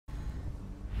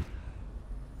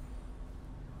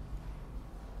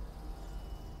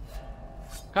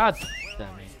God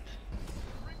damn it.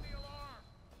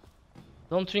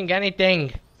 Don't ring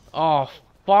anything. Oh,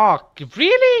 fuck.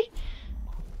 Really?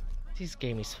 This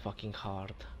game is fucking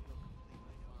hard.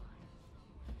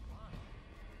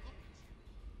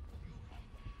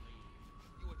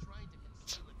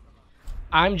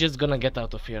 I'm just gonna get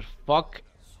out of here. Fuck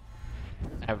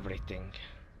everything.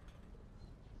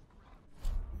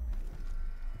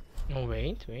 Oh,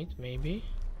 wait, maybe.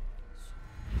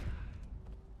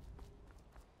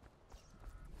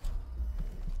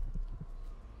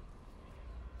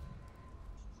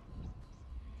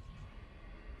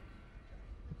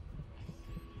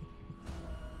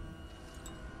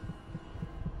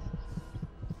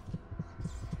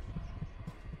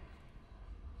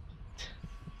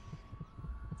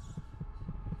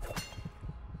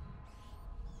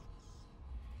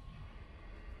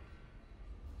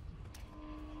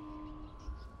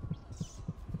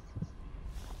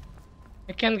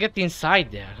 I can't get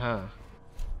inside there, huh?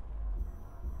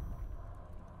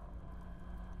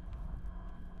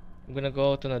 I'm gonna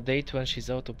go out on a date when she's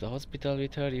out of the hospital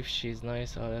with her. If she's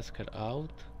nice, I'll ask her out.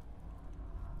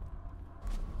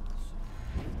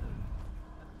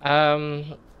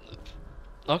 Um,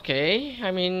 okay,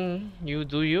 I mean, you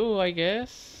do you, I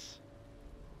guess.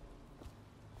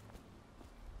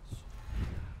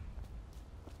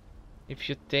 If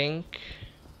you think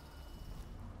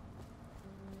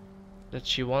that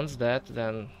she wants that,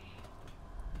 then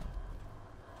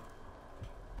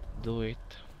do it.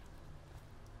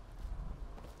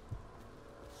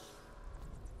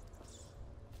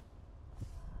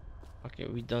 Okay,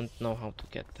 we don't know how to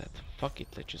get that. Fuck it,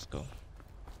 let's just go.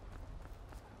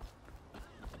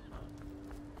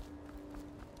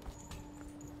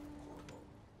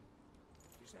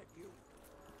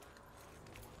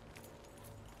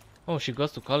 Oh, she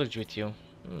goes to college with you.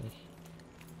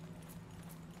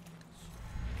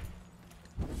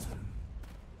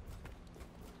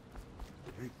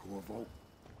 Hey, Corvo.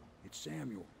 It's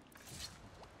Samuel.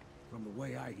 From the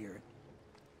way I hear it,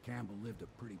 Campbell lived a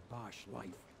pretty posh life.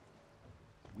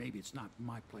 Maybe it's not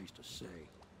my place to say,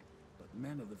 but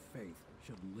men of the faith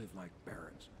shouldn't live like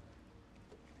barons.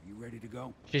 Are you ready to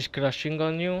go? She's crushing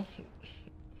on you?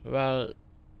 Well,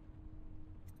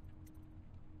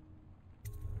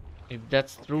 if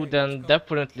that's true, then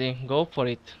definitely go for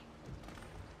it.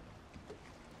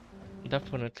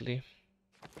 Definitely.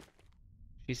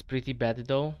 She's pretty bad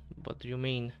though. What do you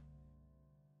mean?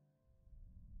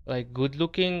 Like good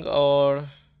looking or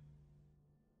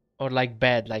like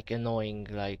bad, like annoying,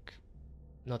 like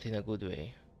not in a good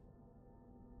way?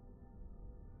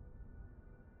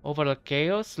 Overall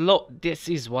chaos? Low. This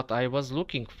is what I was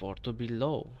looking for, to be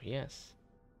low, yes.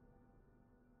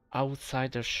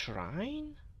 Outsider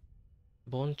shrine?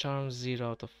 Bone charm 0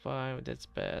 out of 5, that's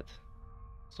bad.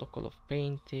 Circle of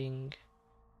painting.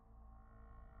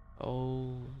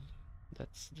 Oh,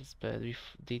 that's bad. We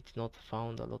did not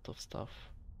found a lot of stuff.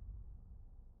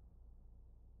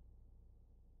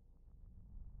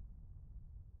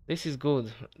 This is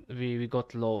good. We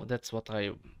got low. That's what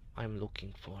I'm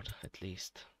looking for, at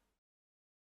least.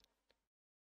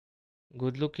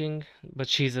 Good looking, but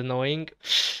she's annoying.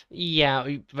 Yeah,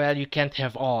 well, you can't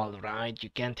have all, right? You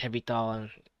can't have it all.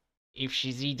 If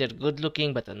she's either good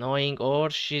looking but annoying, or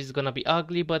she's gonna be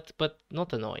ugly but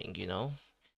not annoying, you know?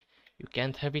 You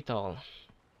can't have it all.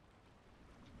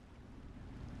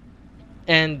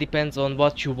 And depends on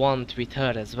what you want with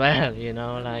her as well, you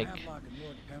know, like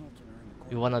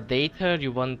you wanna date her,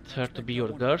 you want her to be your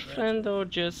girlfriend, or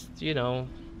just, you know,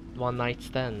 one night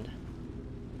stand.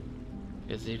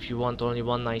 Because if you want only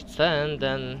one night stand,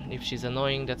 then if she's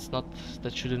annoying, that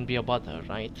shouldn't be a bother,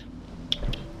 right?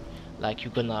 Like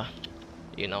you're gonna,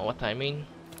 you know what I mean?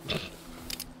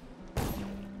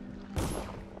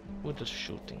 Who's just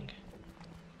shooting?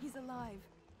 He's alive.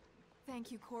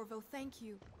 Thank you, Corvo, thank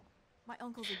you. My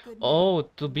uncle's a good man. Oh,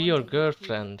 to be One your day he'll prove it.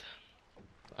 girlfriend.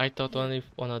 I thought Here. only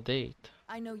on a date.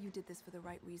 I know you did this for the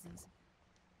right reasons,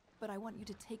 but I want you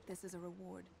to take this as a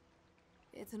reward.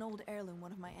 It's an old heirloom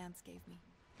one of my aunts gave me.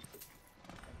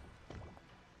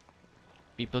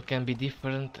 People can be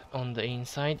different on the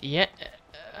inside. Yeah.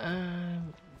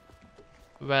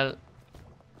 Well,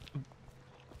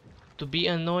 to be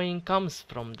annoying comes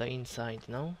from the inside,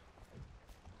 no?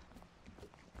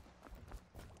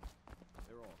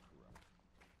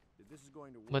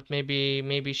 But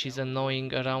maybe she's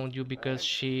annoying around you because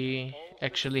she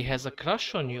actually has a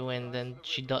crush on you, and then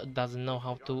she doesn't know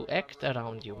how to act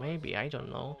around you. Maybe, I don't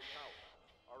know.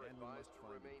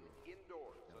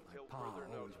 Pa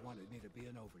always wanted me to be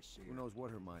an overseer. Who knows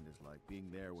what her mind is like, being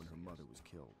there when her mother was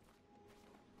killed.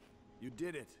 You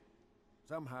did it.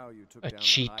 Somehow you took A down the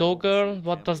Cheeto high girl? overseer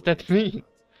What does Campbell that and his mean? sons.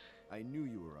 I knew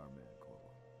you were our man,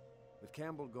 Corvo. With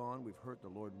Campbell gone, we've hurt the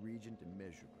Lord Regent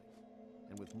immeasurably.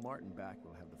 And with Martin back,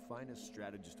 we'll have the finest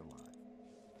strategist alive.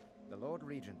 The Lord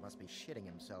Regent must be shitting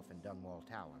himself in Dunwall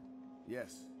Tower.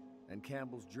 Yes, and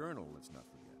Campbell's journal, let's not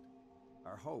forget.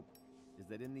 Our hope is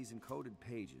that in these encoded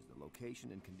pages, the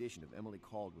location and condition of Emily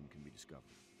Kaldwin can be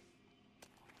discovered.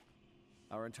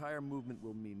 Our entire movement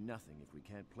will mean nothing if we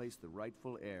can't place the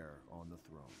rightful heir on the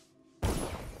throne.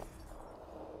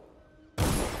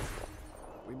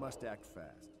 We must act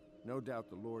fast. No doubt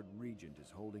the Lord Regent is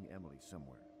holding Emily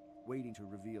somewhere, waiting to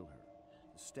reveal her,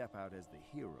 to step out as the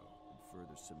hero and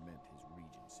further cement his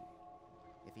regency.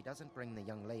 If he doesn't bring the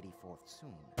young lady forth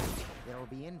soon, there will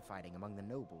be infighting among the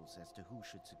nobles as to who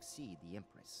should succeed the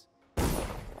Empress.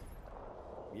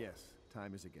 Yes,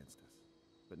 time is against us.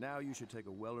 But now you should take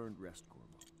a well-earned rest, Corvo.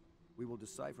 We will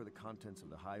decipher the contents of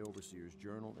the High Overseer's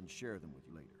journal and share them with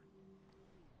you later.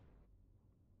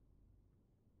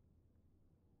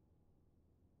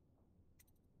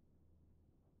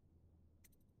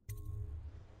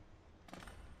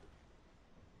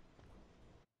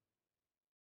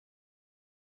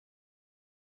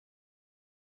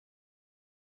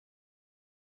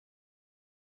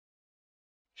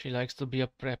 She likes to be a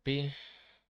preppy.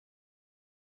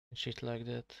 Shit like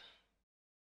that.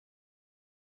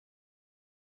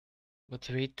 But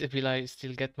wait, will I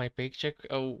still get my paycheck?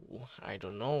 Oh, I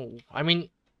don't know. I mean,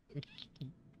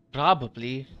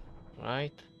 probably,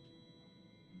 right?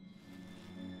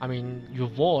 I mean, you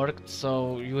worked,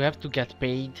 so you have to get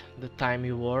paid the time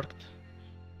you worked.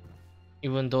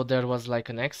 Even though there was like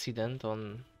an accident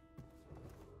on...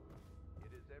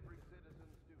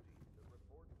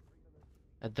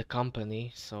 at the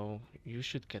company, so you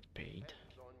should get paid.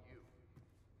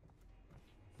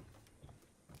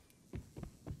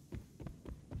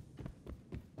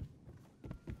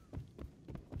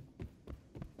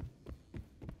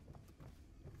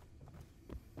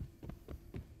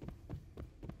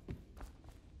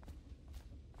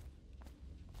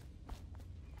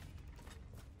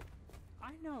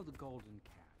 I know the Golden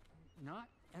Cat, not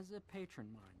as a patron,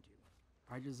 mind you.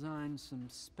 I designed some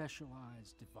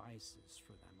specialized devices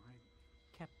for them.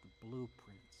 I kept the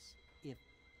blueprints, if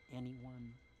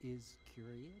anyone is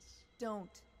curious.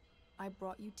 Don't. I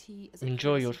brought you tea as a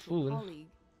Enjoy your courtesy to a food.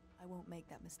 colleague. I won't make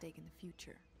that mistake in the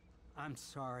future. I'm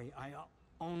sorry, I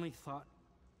only thought...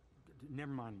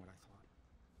 Never mind what I thought.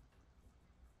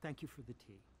 Thank you for the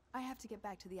tea. I have to get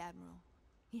back to the Admiral.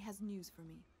 He has news for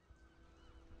me.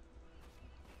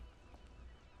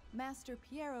 Master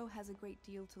Piero has a great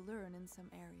deal to learn in some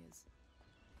areas.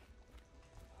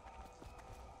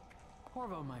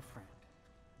 Corvo, my friend,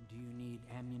 do you need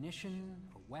ammunition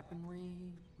or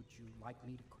weaponry? Would you like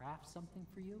me to craft something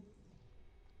for you?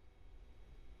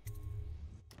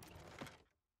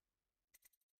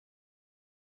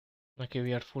 Okay,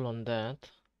 we are full on that.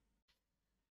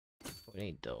 We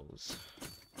need those.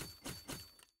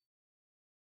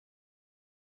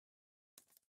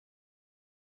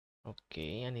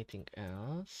 Okay, anything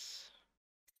else?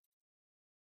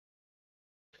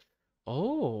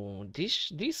 Oh,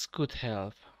 this could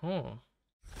help, huh?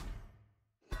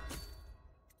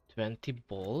 20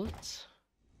 bolts?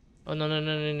 Oh no no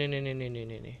no no no no no no no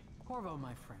no. Corvo,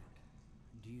 my friend,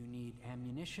 do you need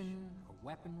ammunition or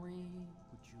weaponry?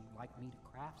 Would you like me to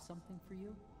craft something for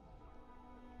you?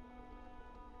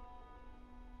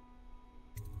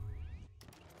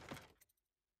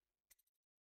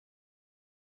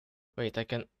 Wait, I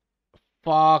can...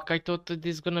 Fuck, I thought that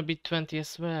this is gonna be 20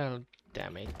 as well.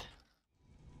 Damn it.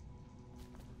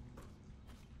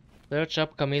 Search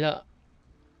up Camila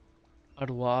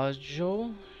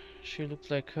Araujo. She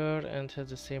looks like her and has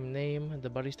the same name. The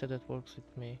barista that works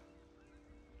with me.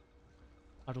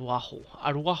 Araujo.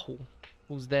 Araujo.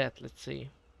 Who's that? Let's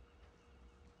see.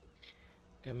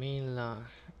 Camila.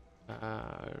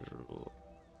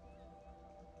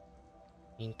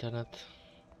 Internet.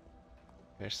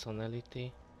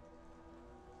 Personality.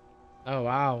 Oh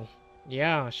wow.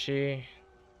 Yeah, she's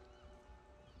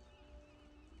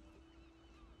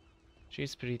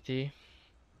pretty.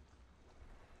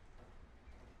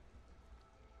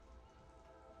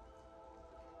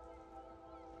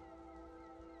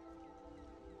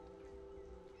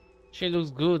 She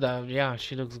looks good, yeah,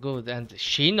 she looks good, and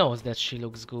she knows that she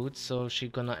looks good, so she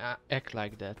gonna act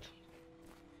like that.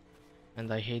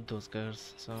 And I hate those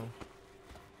girls, so...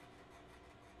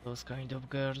 those kind of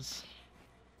girls.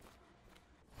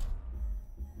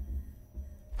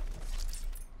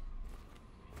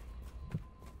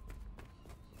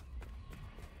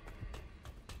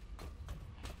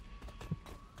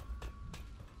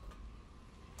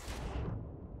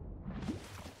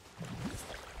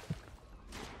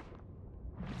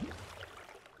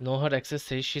 No, her exes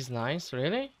say she's nice,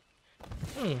 really?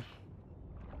 Hmm.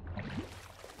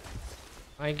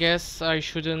 I guess I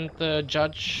shouldn't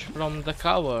judge from the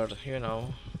cover, you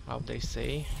know, how they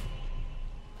say.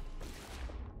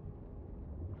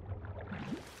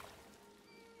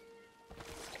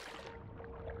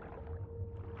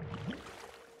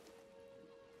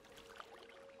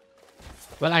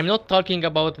 Well, I'm not talking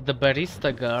about the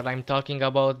barista girl, I'm talking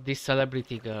about this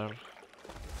celebrity girl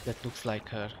that looks like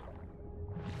her.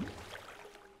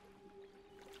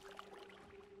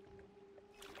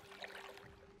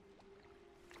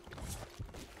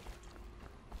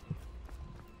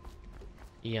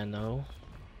 Yeah, no.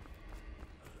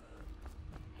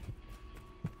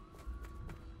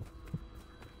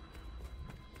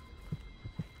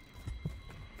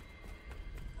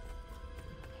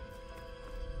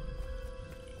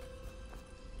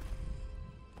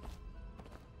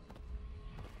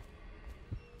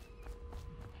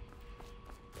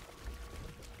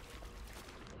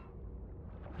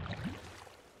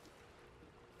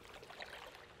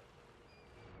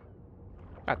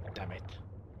 God damn it.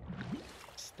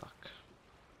 Stuck.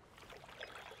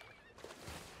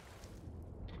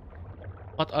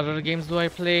 What other games do I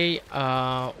play?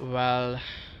 Well,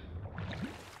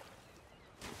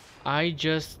 I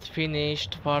just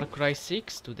finished Far Cry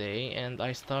 6 today and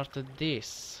I started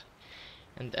this.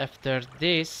 And after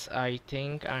this, I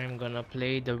think I'm gonna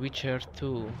play The Witcher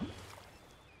 2.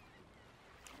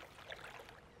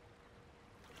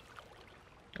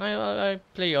 I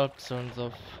play all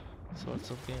sorts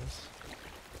of games.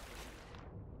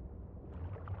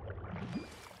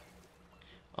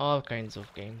 All kinds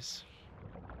of games.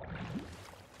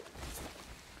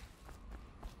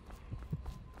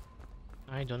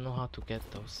 I don't know how to get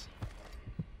those.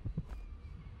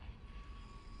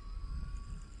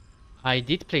 I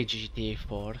did play GTA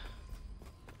 4.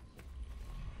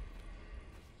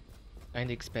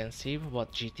 Kinda expensive.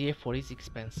 What, GTA 4 is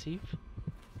expensive?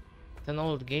 It's an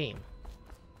old game.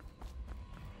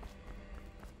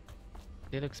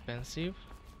 Still expensive?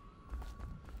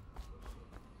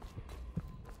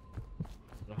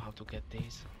 I don't know how to get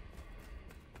these.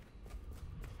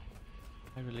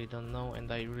 I really don't know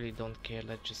and I really don't care.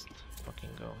 Let's just fucking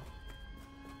go.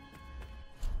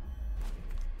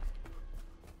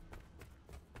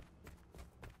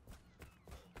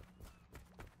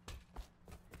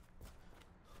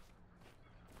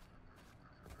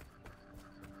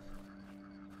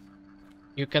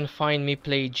 You can find me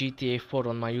play GTA 4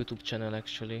 on my YouTube channel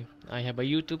actually. I have a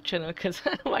YouTube channel cause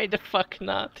why the fuck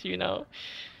not, you know?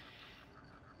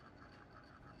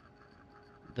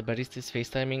 The barista is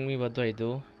FaceTiming me, what do I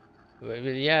do? Well,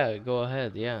 yeah, go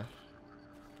ahead, yeah.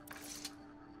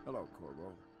 Hello,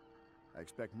 Corvo. I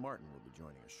expect Martin will be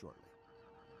joining us shortly.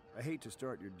 I hate to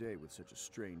start your day with such a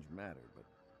strange matter, but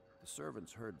the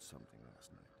servants heard something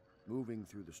last night, moving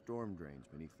through the storm drains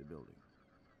beneath the building.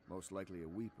 Most likely a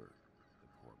weeper, the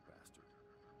poor bastard.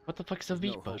 What the fuck is a There's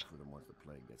no Weeper? hope for them once the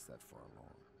plague gets that far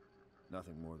along.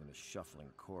 Nothing more than a shuffling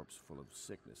corpse full of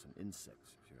sickness and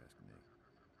insects, if you ask me.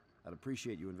 I'd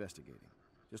appreciate you investigating,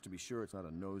 just to be sure it's not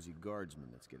a nosy guardsman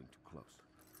that's getting too close.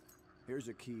 Here's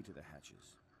a key to the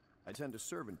hatches. I'd send a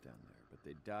servant down there, but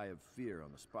they'd die of fear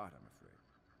on the spot, I'm afraid.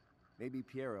 Maybe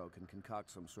Piero can concoct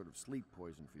some sort of sleep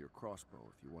poison for your crossbow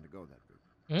if you want to go that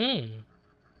route.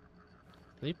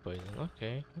 Sleep poison,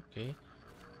 okay, okay.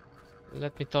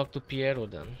 Let me talk to Piero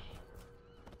then.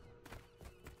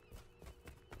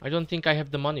 I don't think I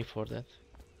have the money for that.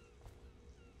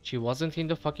 She wasn't in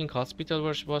the fucking hospital,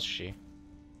 where was she?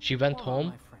 She went Well, home?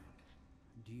 my friend,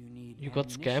 do you need You got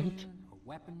scammed? ammunition or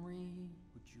weaponry?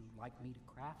 Would you like me to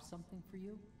craft something for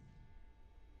you?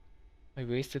 I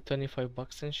wasted 25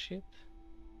 bucks and shit.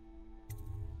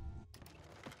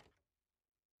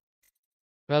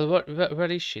 Well,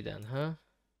 where is she then, huh?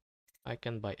 I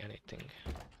can buy anything.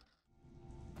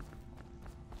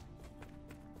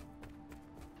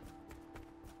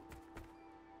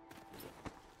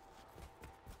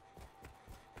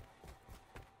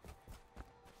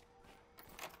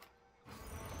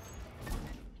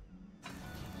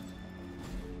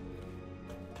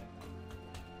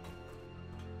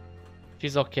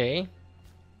 She's okay.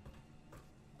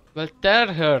 Well,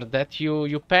 tell her that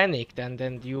you panicked and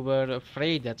then you were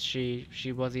afraid that she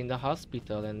was in the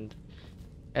hospital and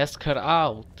ask her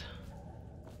out.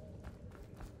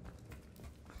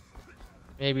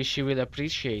 Maybe she will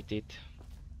appreciate it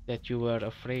that you were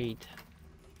afraid.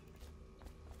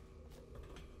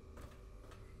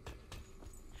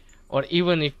 Or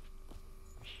even if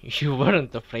you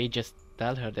weren't afraid, just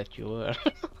tell her that you were.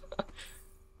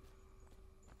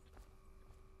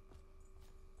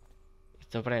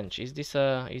 The wrench. Is this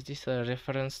a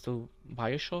reference to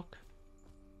Bioshock?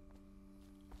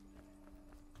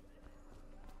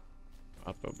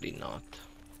 Probably not.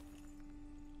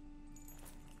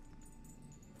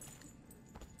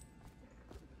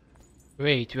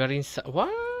 Wait, we are inside. What?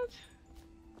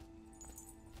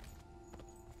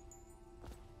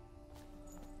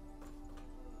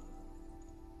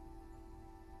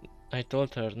 I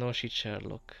told her, no shit,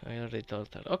 Sherlock. I already told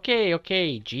her. Okay,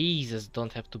 okay, Jesus,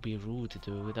 don't have to be rude,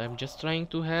 dude. I'm just trying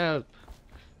to help.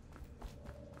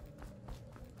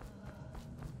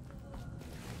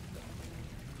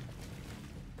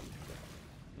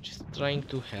 Just trying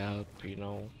to help, you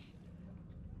know.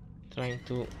 Trying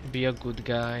to be a good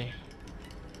guy.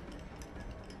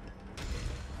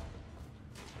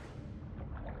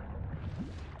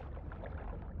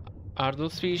 Are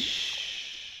those fish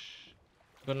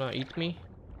gonna eat me?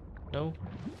 No?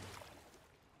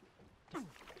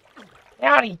 They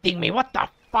are eating me, what the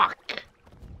fuck?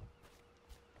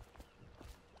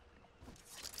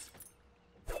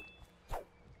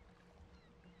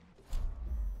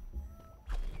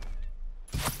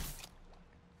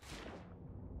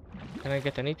 Can I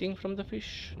get anything from the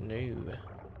fish? No.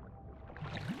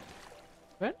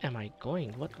 Where am I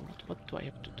going? What do I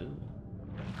have to do?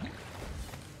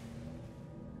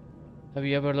 Have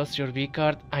you ever lost your V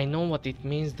card? I know what it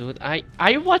means, dude.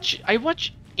 I watch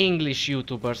English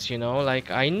YouTubers, you know, like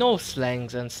I know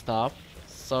slangs and stuff.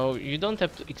 So you don't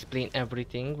have to explain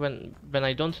everything. When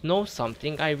I don't know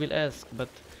something, I will ask, but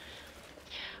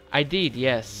I did,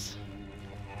 yes.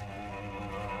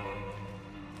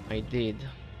 I did.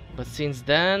 But since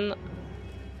then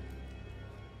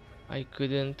I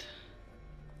couldn't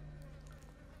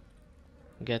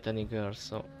get any girls,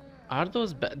 so are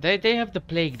those they have the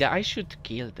plague that I should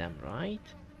kill them, right?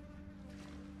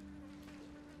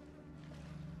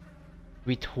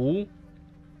 With who?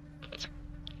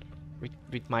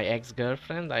 With my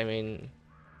ex-girlfriend? I mean,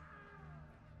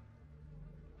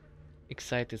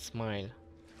 excited smile.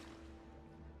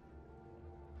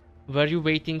 Were you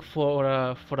waiting for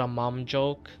a mom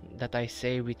joke that I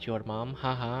say with your mom?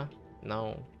 Haha.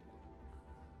 No.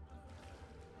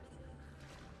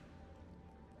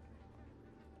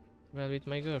 Well, with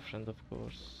my girlfriend, of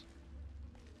course.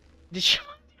 Did she?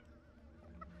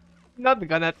 Not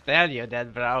gonna tell you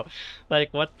that, bro.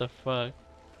 Like, what the fuck?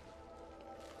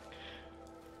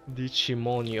 Did she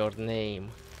moan your name?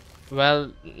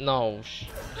 Well, no.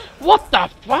 What the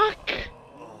fuck?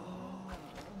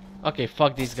 Okay,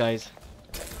 fuck these guys.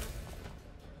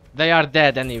 They are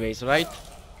dead anyways, right?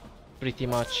 Pretty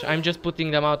much. I'm just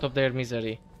putting them out of their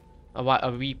misery. A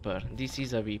weeper. This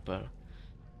is a weeper.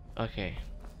 Okay.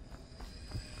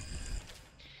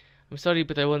 I'm sorry,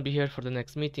 but I won't be here for the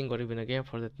next meeting or even again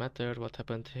for that matter. What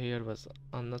happened here was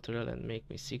unnatural and make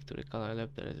me sick to recall. I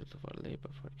left the result of our labor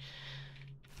for.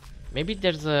 Maybe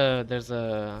there's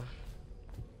a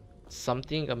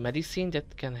something, a medicine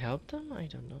that can help them? I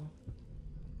don't know.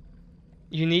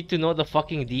 You need to know the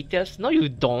fucking details? No, you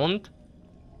don't.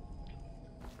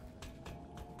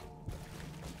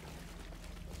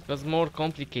 It was more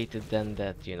complicated than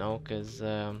that, you know, because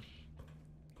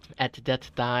at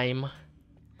that time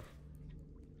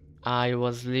I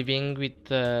was living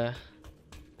with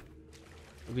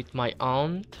my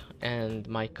aunt and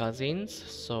my cousins,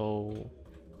 so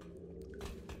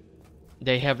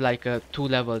they have like a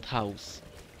two-leveled house.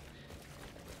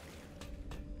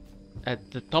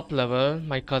 At the top level,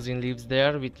 my cousin lives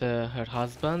there with her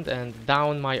husband, and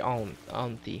down my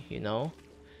auntie, you know.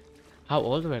 How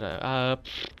old were I?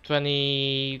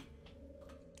 20...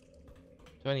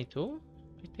 22,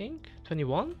 I think?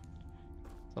 21?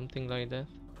 Something like that.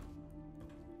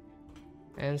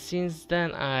 And since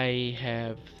then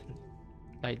I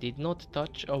did not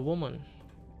touch a woman.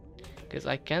 Because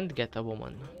I can't get a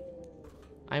woman.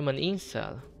 I'm an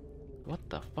incel. What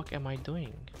the fuck am I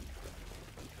doing?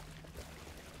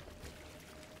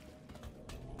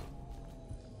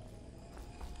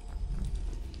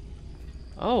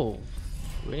 Oh,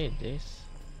 we need this.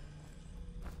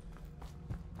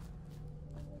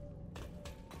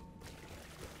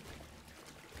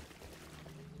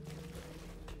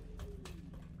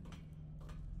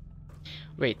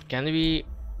 Wait, can we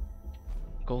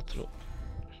go through?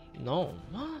 No,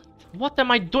 what? What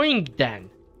am I doing then?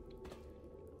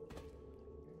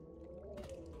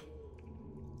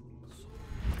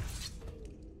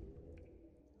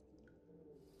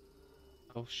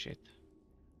 Oh shit.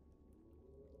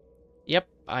 Yep,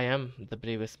 I am the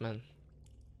bravest man.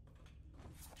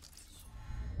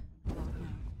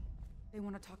 They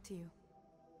want to talk to you.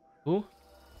 Who?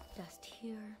 Dust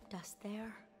here, dust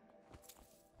there.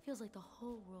 Feels like the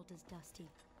whole world is dusty.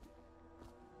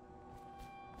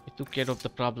 took care of the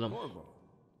problem. Corvo,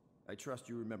 I trust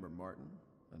you remember Martin,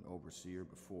 an overseer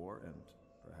before, and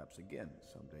perhaps again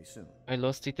someday soon. I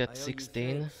lost it I at owe you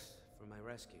 16. thanks for my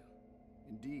rescue.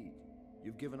 Indeed,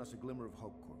 you've given us a glimmer of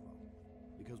hope, Corvo,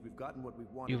 because we've gotten what we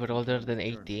wanted. You were from the older end of than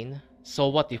the journey. 18. So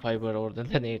what if I were older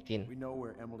than 18? We know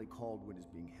where Emily Caldwin is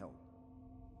being held.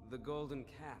 The Golden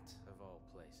Cat, of all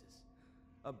places.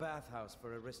 A bathhouse for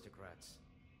aristocrats.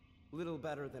 Little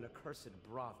better than a cursed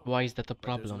brothel. Why is that a But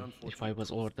there's an problem if I unfortunate was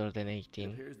twist. older than It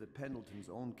 18? appears that Pendleton's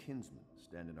own kinsmen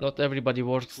stand in our Not way. everybody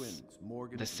works Twins,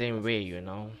 Morgan the and same way, Estes. you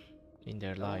know, in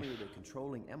their Not life. only are they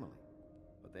controlling Emily,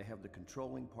 but they have the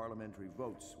controlling parliamentary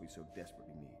votes we so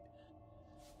desperately need.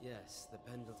 Yes, the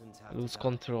Pendletons have Lose to die.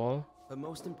 control. But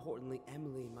most importantly,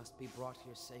 Emily must be brought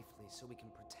here safely so we can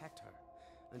protect her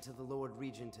until the Lord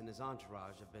Regent and his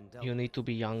entourage have been dealt You with. need to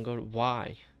be younger.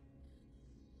 Why?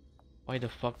 Why the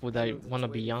fuck would I Pendleton's wanna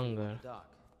be waiting for you at younger? the dock.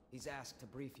 He's asked to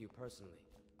brief you personally.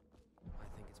 I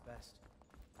think it's best.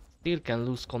 Still can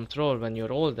lose control when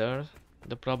you're older.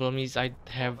 The problem is I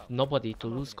have nobody to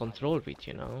lose control with,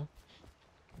 you know?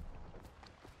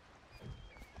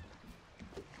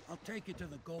 I'll take you to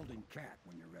the Golden Cat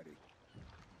when you're ready.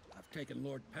 I've taken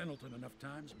Lord Pendleton enough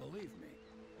times, believe me.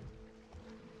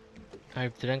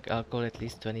 I've drank alcohol at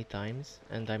least 20 times,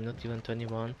 and I'm not even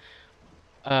 21.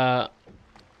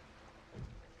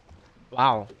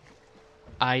 Wow.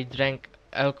 I drank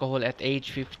alcohol at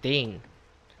age 15.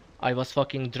 I was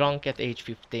fucking drunk at age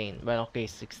 15. Well, okay,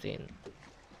 16.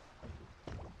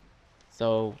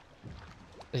 So,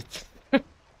 it's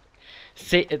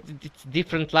it's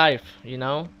different life, you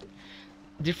know?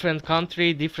 Different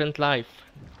country, different life,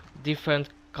 different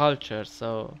culture,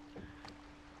 so...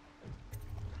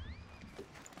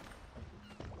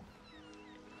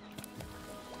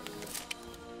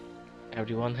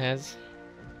 Everyone has?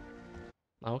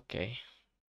 Okay.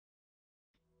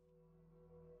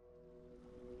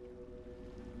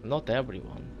 Not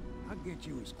everyone. I'll get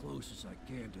you as close as I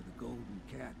can to the Golden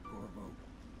Cat, Corvo.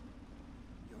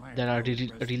 You'll have There to are go the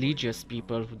rest of the way religious from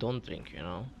people Rome. who don't drink, you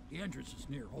know? The entrance is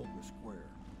near Holger Square.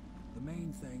 The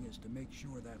main thing is to make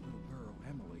sure that little girl,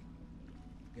 Emily,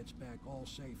 gets back all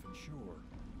safe and sure.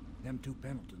 Them two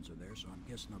Pendletons are there, so I'm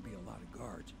guessing there'll be a lot of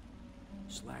guards.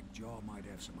 Slackjaw might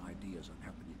have some ideas on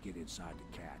helping you get inside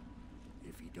the cat,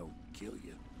 if he don't kill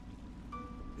you.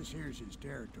 This here's his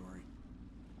territory.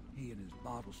 He and his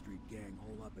Bottle Street gang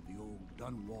hole up at the old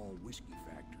Dunwall whiskey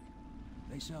factory.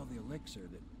 They sell the elixir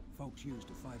that folks use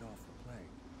to fight off the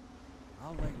plague.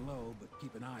 I'll lay low, but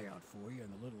keep an eye out for you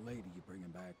and the little lady you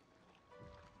bringing back.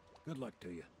 Good luck to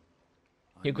you.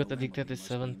 You got know addicted Emily at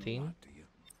must mean a 17? lot to you.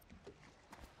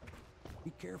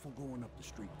 Be careful going up the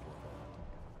street, Corvo.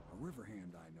 A river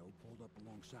hand I know pulled up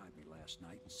alongside me last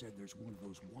night and said there's one of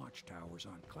those watchtowers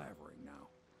on Clavering now.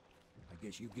 I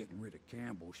guess you getting rid of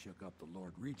Campbell shook up the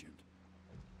Lord Regent.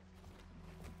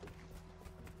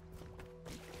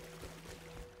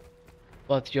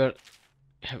 But you're...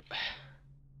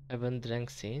 haven't drank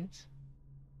since?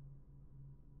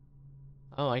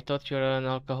 Oh, I thought you were an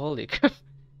alcoholic.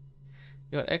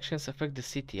 Your actions affect the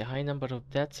city. A high number of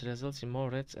deaths results in more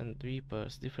Reds and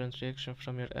Reapers. Different reaction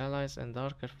from your allies and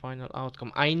darker final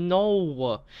outcome. I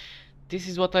know! This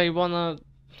is what I wanna...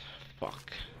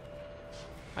 Fuck.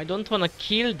 I don't wanna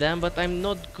kill them, but I'm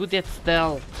not good at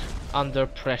stealth under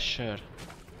pressure.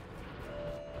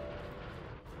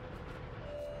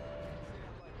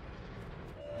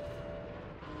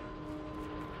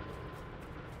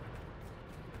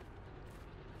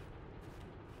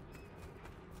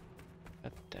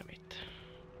 God damn it.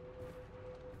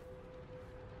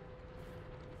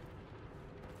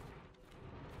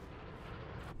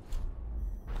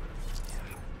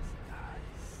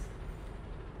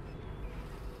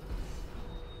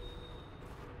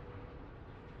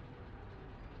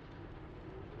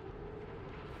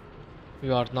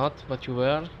 You are not, but you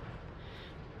were.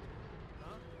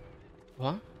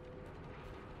 What?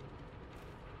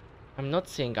 I'm not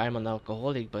saying I'm an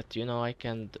alcoholic, but you know, I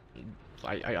can...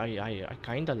 I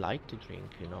kinda like to drink,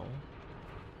 you know.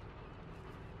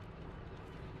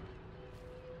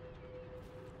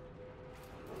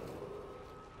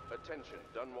 Attention,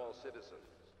 Dunwall citizens.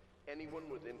 Anyone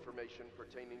with information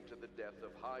pertaining to the death of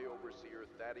High Overseer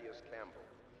Thaddeus Campbell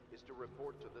is to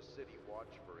report to the City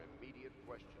Watch for immediate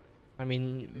questioning. I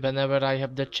mean, whenever I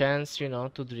have the chance, you know,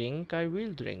 to drink, I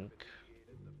will drink.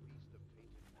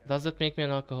 Does that make me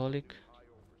an alcoholic?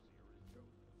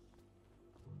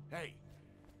 Hey,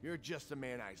 you're just the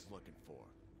man I was looking for.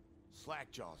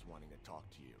 Slackjaw's wanting to talk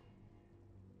to you.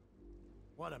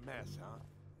 What a mess, huh?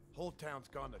 Whole town's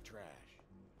gone to trash.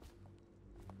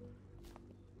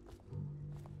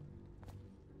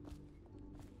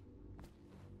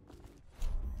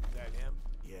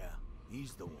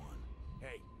 He's the one.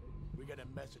 Hey, we got a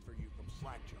message for you from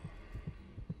Slackjaw.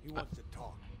 He wants to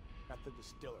talk at the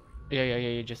distillery.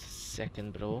 Yeah, just a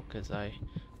second, bro, cause I...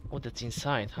 Oh, that's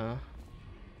inside, huh?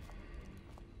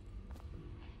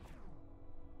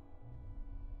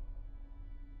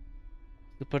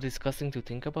 Super disgusting to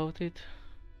think about it.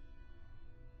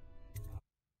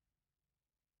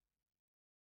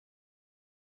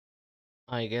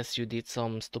 I guess you did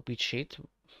some stupid shit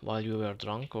while you were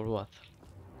drunk, or what?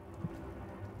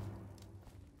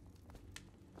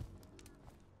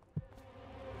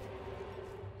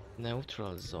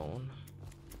 Neutral zone.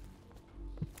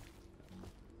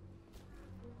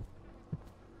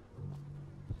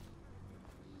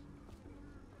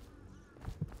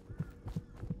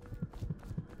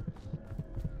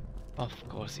 Of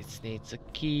course it needs a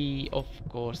key. Of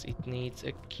course it needs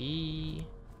a key.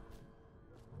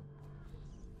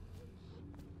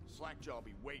 Slackjaw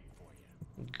be waiting for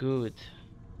you. Good.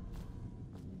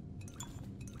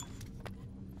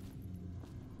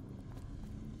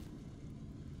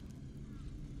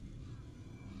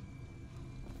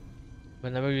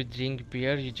 Whenever you drink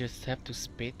beer, you just have to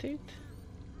spit it?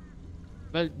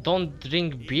 Well, don't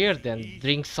drink beer then,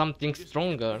 drink something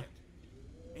stronger.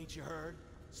 Ain't you heard?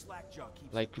 Slackjaw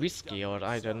keeps Like whiskey or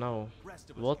I don't know,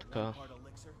 vodka. part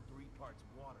elixir, 3 parts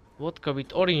water. Vodka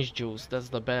with orange juice, that's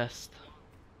the best.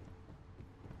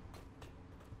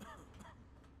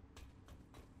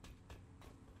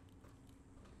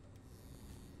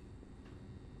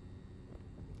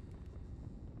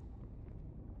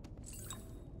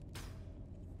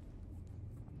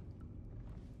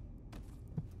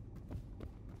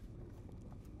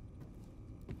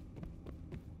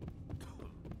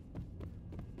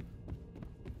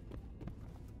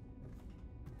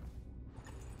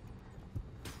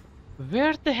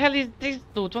 Where the hell is this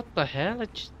dude? What the hell? I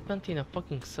just went in a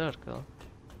fucking circle.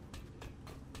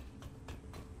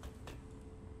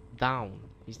 Down.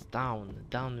 He's down.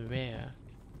 Down where?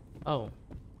 Oh.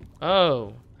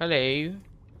 Oh. Hello.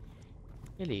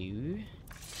 Hello.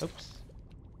 Oops.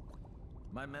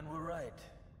 My men were right.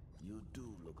 You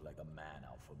do look like a man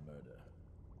out for murder.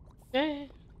 Yeah.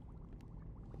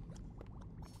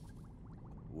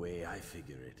 Way I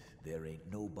figure it, there ain't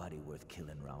nobody worth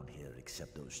killing around here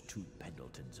except those 2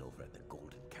 Pendletons over at the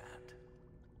Golden Cat.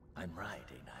 I'm right,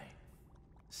 ain't I?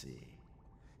 See,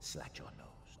 Slackjaw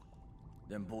knows.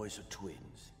 Them boys are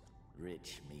twins.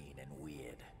 Rich, mean, and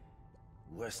weird.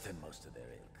 Worse than most of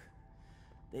their ilk.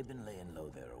 They've been laying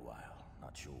low there a while,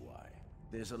 not sure why.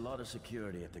 There's a lot of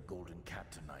security at the Golden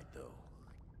Cat tonight, though.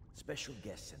 Special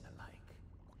guests and the like.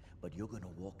 But you're gonna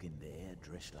walk in there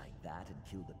dressed like that and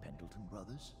kill the Pendleton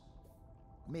brothers?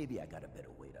 Maybe I got a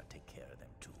better way to take care of them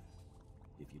too.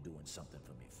 If you're doing something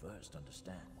for me first,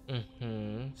 understand?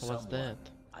 What's that?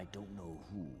 I don't know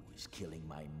who is killing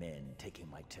my men, taking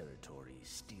my territory,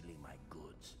 stealing my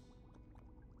goods.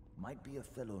 Might be a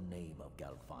fellow named of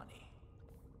Galvani.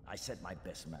 I sent my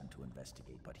best man to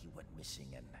investigate, but he went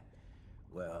missing and...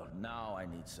 Well, now I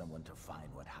need someone to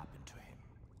find what happened to him.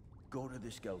 Go to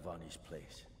this Galvani's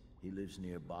place. He lives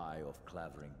nearby off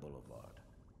Clavering Boulevard.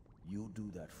 You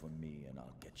do that for me and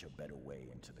I'll get you a better way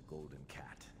into the Golden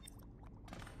Cat.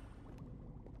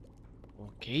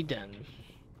 Okay then.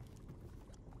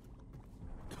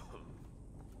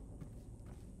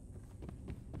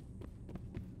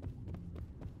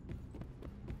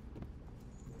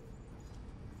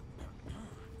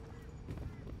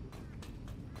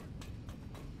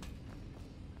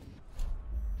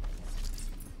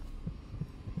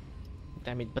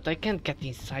 Damn it, but I can't get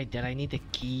inside there, I need a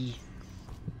key.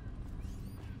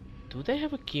 Do they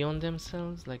have a key on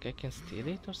themselves? Like I can steal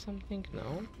it or something?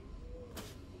 No?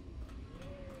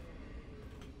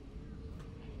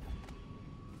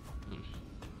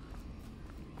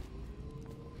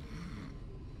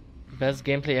 Best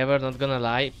gameplay ever, not gonna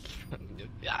lie.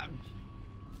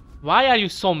 Why are you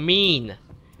so mean?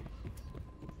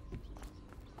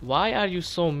 Why are you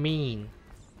so mean?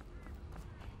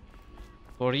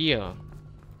 For real.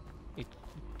 It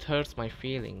hurts my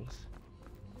feelings.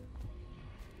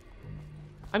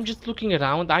 I'm just looking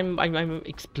around. I'm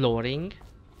exploring.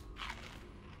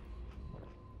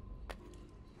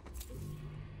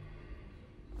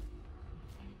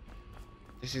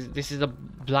 This is a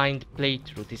blind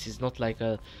playthrough. This is not like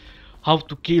a how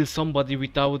to kill somebody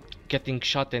without getting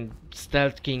shot and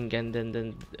stealth king and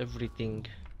then everything.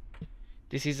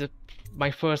 This is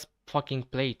my first fucking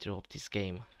playthrough of this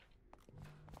game.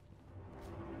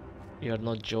 You're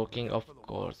not joking, of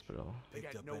course, bro.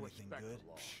 Picked up anything good?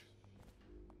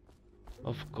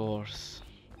 Of course.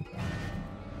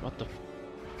 What the?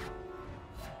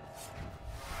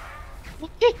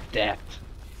 What is that?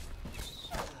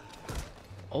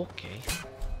 Okay.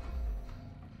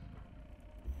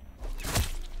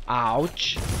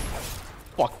 Ouch.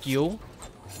 Fuck you.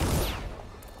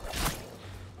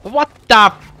 What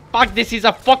the fuck? This is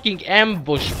a fucking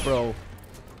ambush, bro.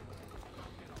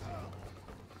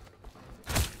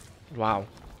 Wow.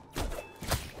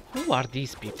 Who are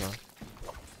these people?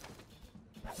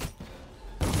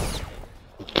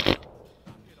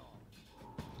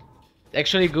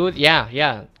 Actually good? Yeah,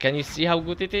 yeah. Can you see how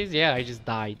good it is? Yeah, I just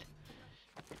died.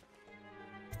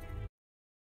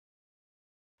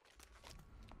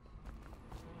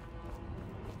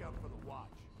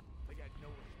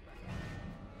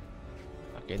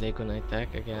 Okay, they're gonna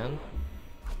attack again.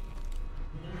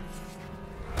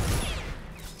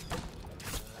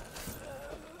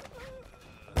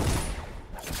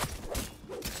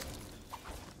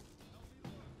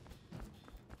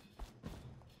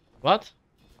 What?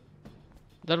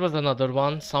 There was another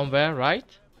one somewhere, right?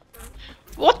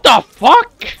 What the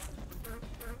fuck?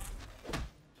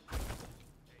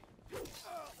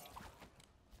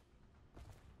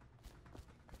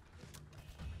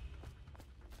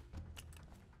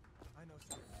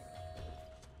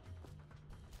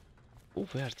 Oh,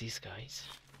 where are these guys?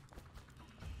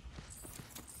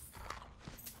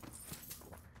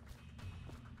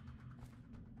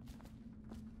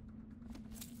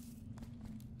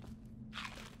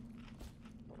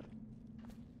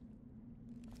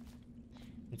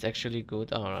 It's actually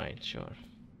good. Alright, sure.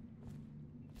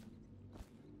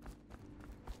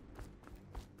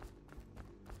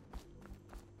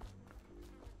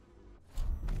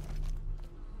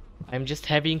 I'm just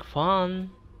having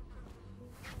fun.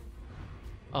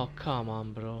 Oh, come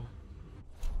on, bro.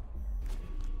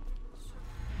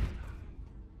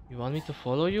 You want me to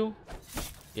follow you?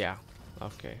 Yeah,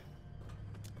 okay.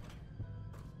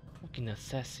 Fucking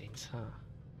assassins, huh?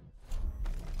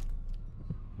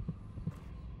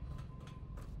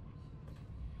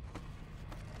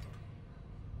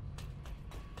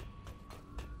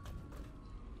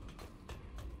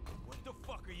 What the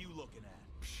fuck are you looking at?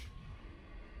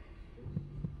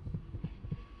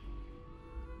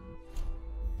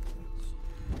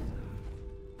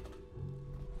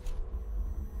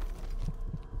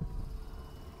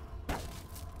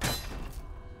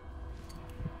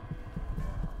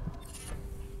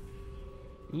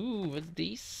 Ooh, what's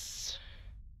this?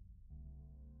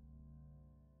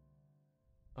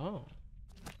 Oh.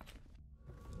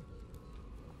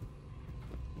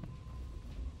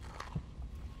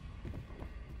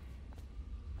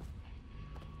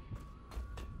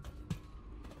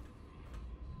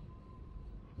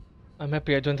 I'm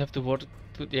happy I don't have to work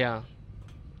to. Yeah,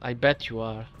 I bet you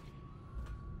are.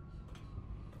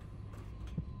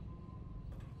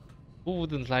 Who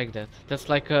wouldn't like that? That's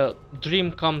like a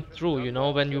dream come true, you know,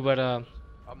 when you were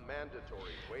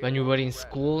in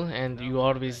school and you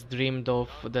always dreamed of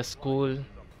the school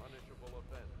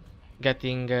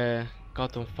getting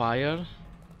caught on fire.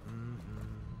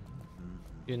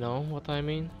 You know what I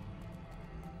mean?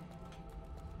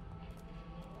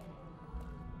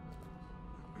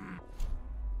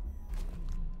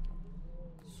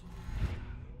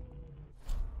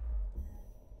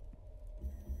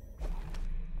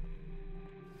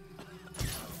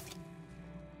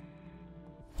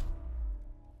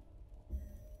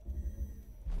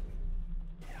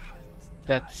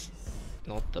 That's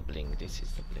not the blink, this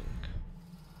is the blink.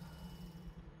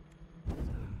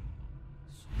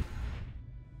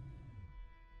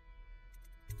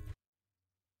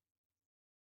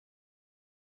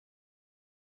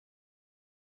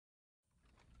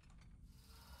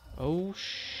 Oh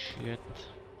shit.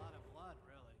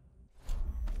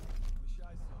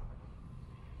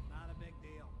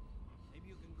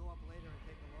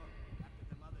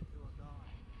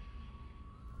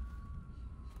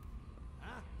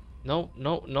 No,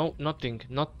 no, no, nothing,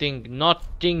 nothing,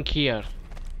 nothing here.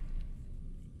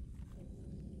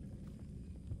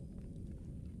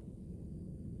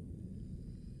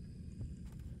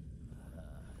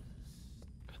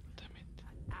 God damn it.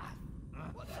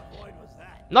 What the void was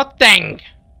that? Nothing!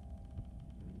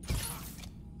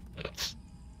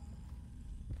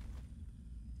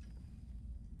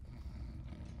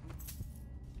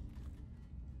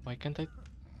 Why can't I?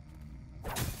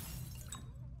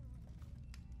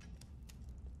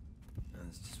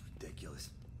 That's just ridiculous.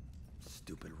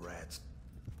 Stupid rats.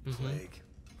 Mhm. Plague.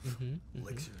 Mhm.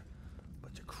 Elixir.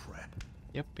 Bunch of crap.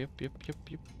 Yep, yep, yep, yep,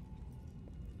 yep.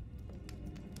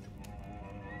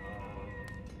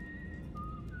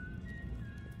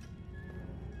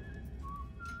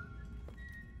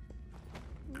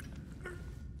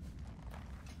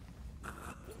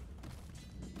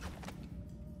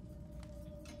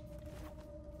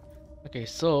 Okay,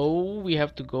 so we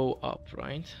have to go up,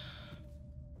 right?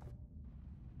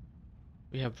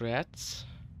 We have rats.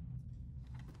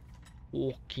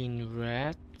 Walking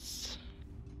rats.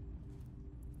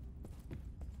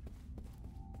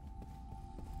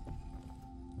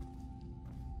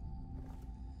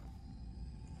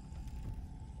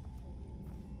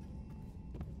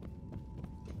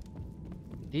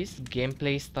 This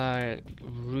gameplay style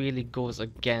really goes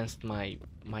against my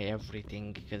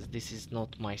everything, because this is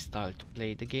not my style to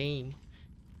play the game.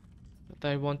 But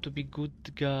I want to be good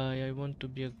guy. I want to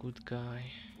be a good guy.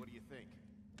 What do you think?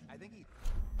 I think he's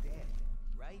dead,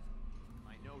 right?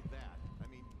 I know that.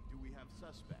 I mean, do we have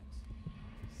suspects?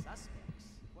 Suspects?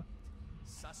 What?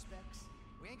 Suspects?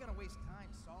 We ain't gonna waste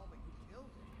time solving who killed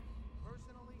him.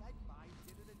 Personally, I'd buy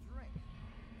Did It a drink.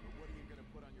 But what are you gonna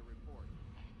put on your report?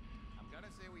 I'm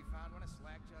gonna say we found one of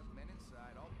Slackjaw's men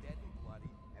inside, all dead and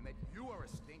bloody, and that you are a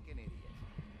stinking idiot.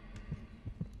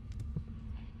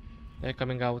 They're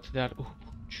coming out there. Ooh.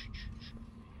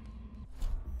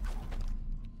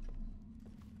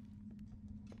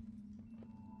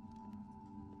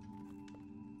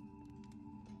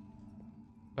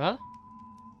 Well,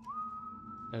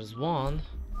 there's one.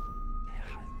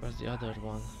 Where's the other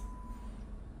one?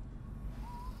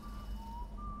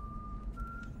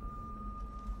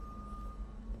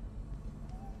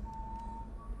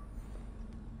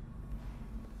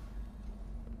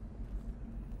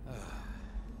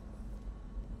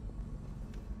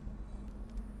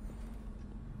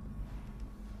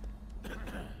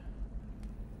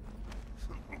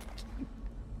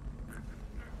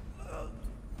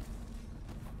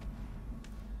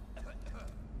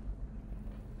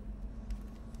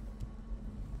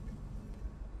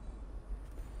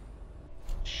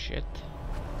 Shit.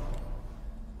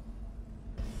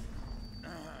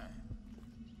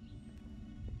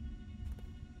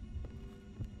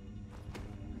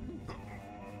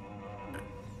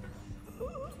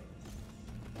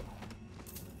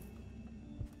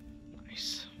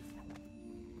 Nice.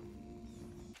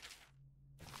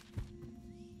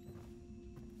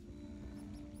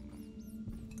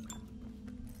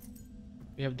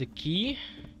 We have the key.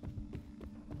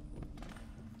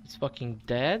 It's fucking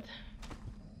dead.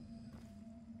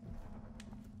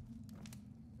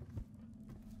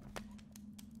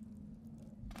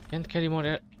 Can't carry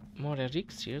more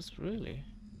elixirs, really.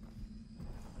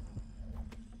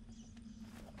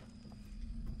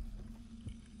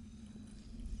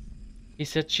 He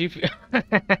said chief.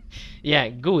 Yeah,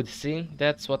 good. See,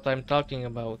 that's what I'm talking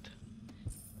about.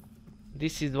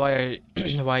 This is why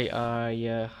I why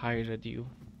I hired you.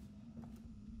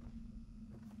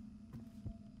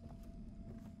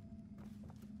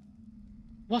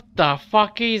 What the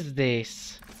fuck is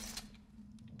this?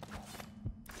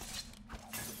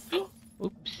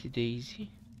 Oopsie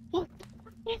daisy. What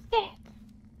is that?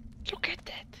 Look at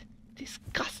that.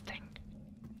 Disgusting.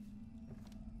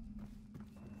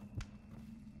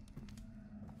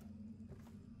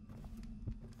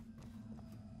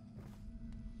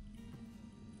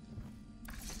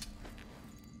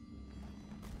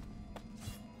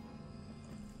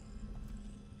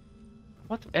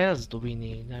 What else do we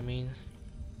need? I mean...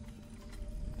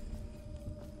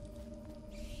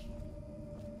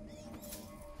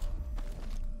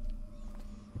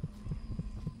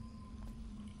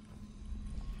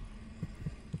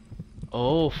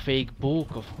 Oh, fake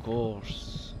book, of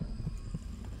course.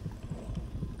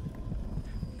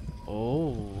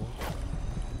 Oh.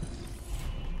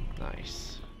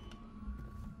 Nice.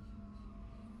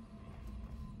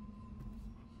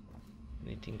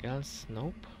 Anything else?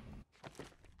 Nope.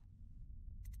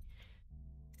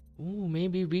 Ooh,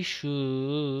 maybe we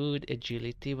should...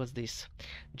 Agility, what's this?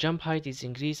 Jump height is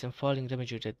increased and falling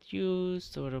damage is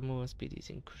reduced, or movement speed is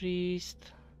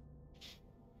increased.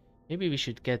 Maybe we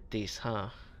should get this, huh?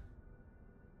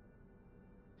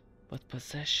 But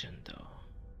possession, though.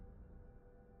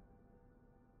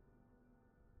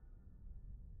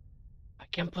 I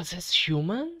can possess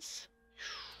humans?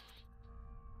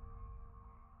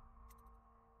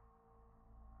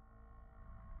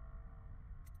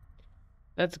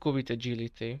 Let's go with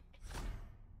agility.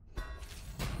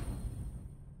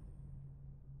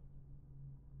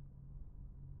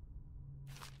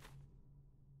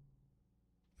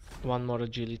 One more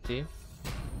agility.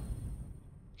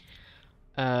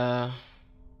 And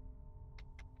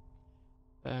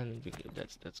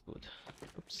that's good.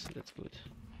 Oops, that's good.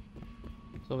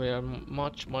 So we are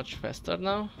much faster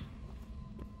now.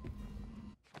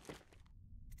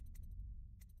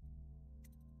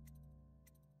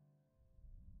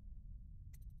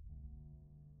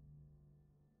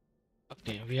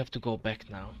 Okay, we have to go back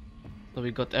now. So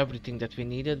we got everything that we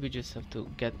needed, we just have to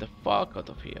get the fuck out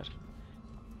of here.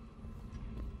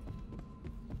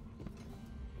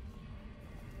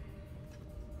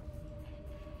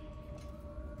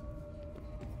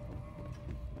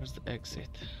 Where's the exit?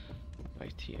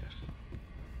 Right here.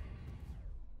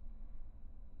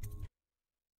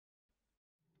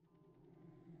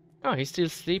 Oh, he's still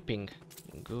sleeping.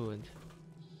 Good.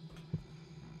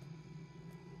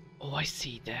 Oh, I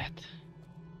see that.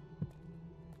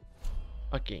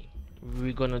 Okay,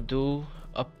 we're gonna do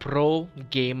a pro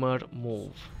gamer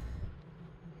move.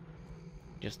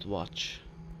 Just watch.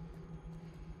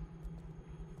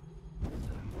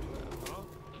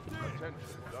 Attention,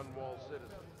 Dunwall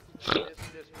citizens. This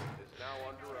district is now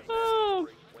under a Oh,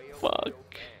 mandatory whale fuck. kill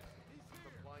ban.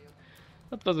 Compliance.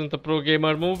 That wasn't a pro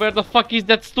gamer move. Where the fuck is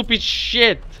that stupid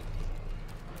shit?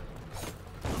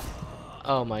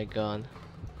 Oh my god.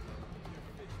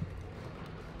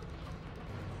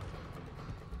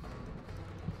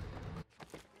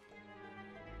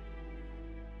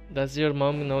 Does your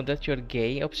mom know that you're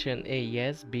gay? Option A,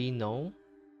 yes. B, no.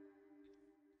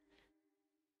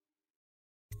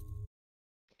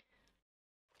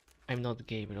 I'm not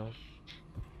gay, bro.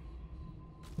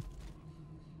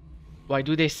 Why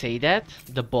do they say that?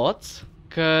 The bots?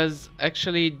 Cause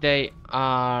actually they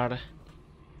are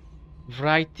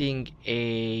writing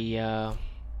a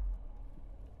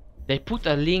they put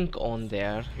a link on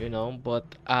there, you know, but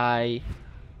I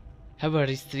have a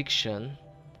restriction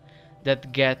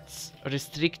that gets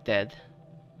restricted.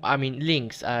 I mean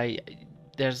links.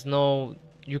 There's no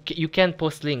you can't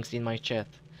post links in my chat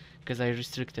because I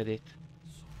restricted it.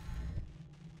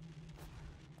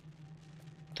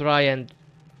 Try and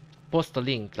post a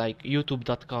link like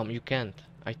youtube.com. You can't.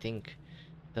 I think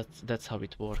that's how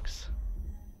it works.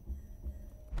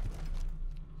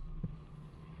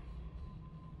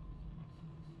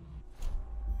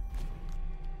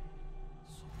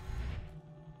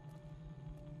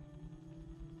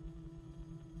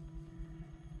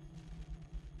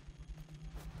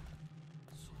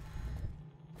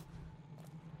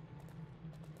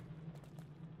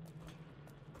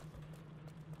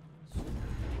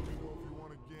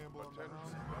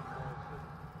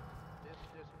 This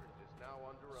district is now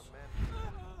under a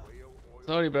mandatory whale oil.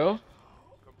 Sorry, bro.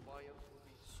 Compliance will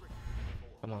be strict.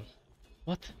 Come on.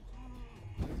 What?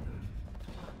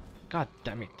 God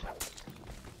damn it.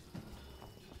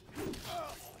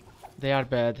 They are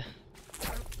bad.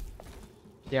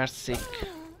 They are sick.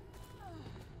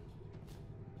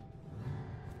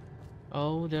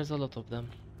 Oh, there's a lot of them.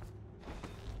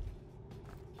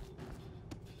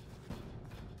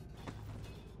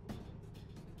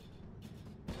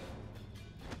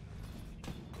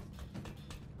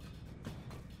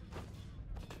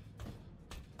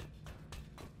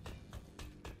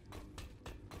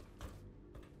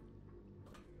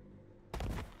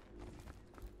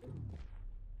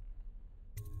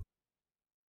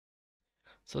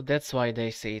 So that's why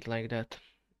they say it like that.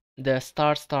 The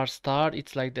star star star,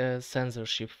 it's like the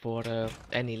censorship for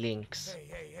any links.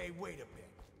 Hey, wait a bit.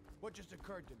 What just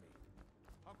occurred to me?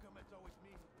 How come it's always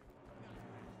me?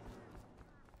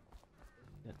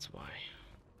 That's why.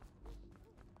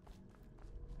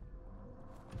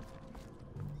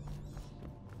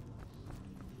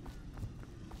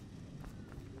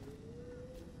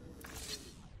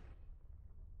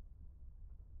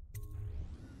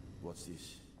 What's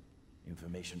this?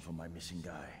 Information from my missing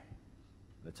guy.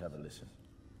 Let's have a listen.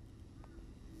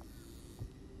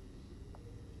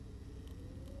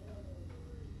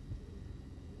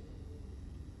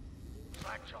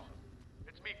 Slackjaw,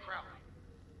 it's me, Crowley.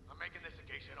 I'm making this in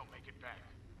case I don't make it back.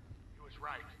 He was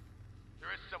right. There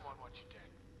is someone wants you dead.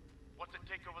 Wants to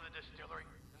take over the distillery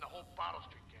and the whole Bottle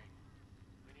Street gang.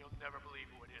 And you'll never believe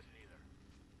who it is neither.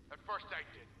 At first I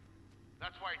didn't.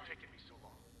 That's why it's taken me so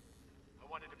long. I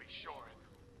wanted to be sure and...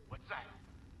 What's that?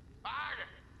 Ah!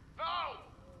 No!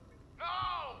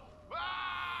 No!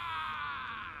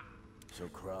 Ah! So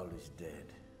Crowley's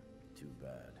dead. Too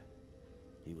bad.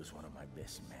 He was one of my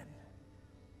best men.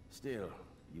 Still,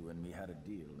 you and me had a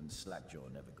deal, and Slackjaw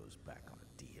never goes back on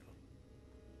a deal.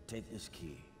 Take this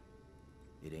key.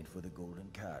 It ain't for the Golden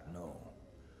Cat, no.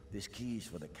 This key's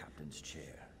for the captain's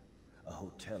chair. A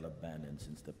hotel abandoned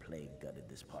since the plague gutted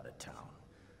this part of town.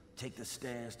 Take the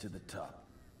stairs to the top.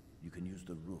 You can use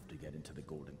the roof to get into the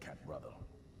Golden Cat brothel.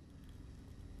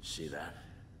 See that?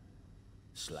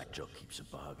 Slackjaw keeps a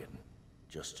bargain.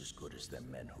 Just as good as the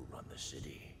men who run the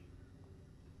city.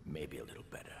 Maybe a little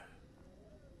better.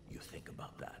 You think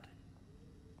about that.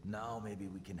 Now maybe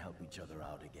we can help each other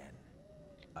out again.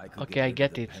 I could Okay, I rid of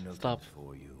get the it. Pendletons Stop.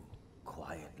 for you.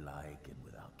 Quiet like and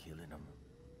without killing them.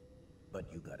 But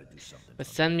you gotta do something. But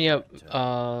for send me me a in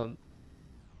return.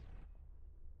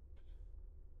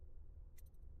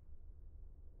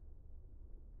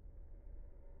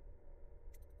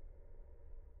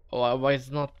 Oh, I was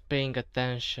not paying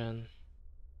attention.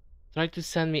 Try to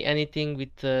send me anything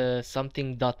with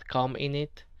something .com in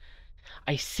it.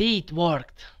 I see it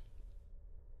worked.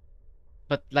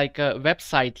 But like a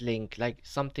website link, like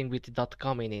something with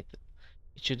 .com in it.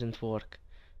 It shouldn't work.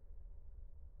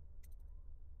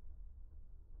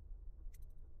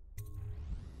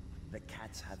 The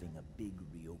cat's having a big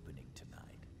reopening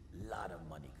tonight. Lot of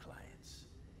money clients,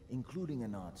 including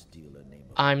an arts dealer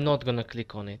named. I'm not gonna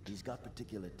click on it. He's got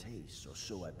particular tastes, or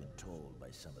so I've been told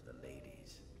by some of the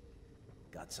ladies.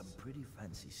 Got some pretty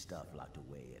fancy stuff locked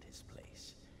away at his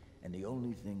place. And the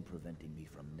only thing preventing me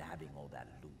from nabbing all that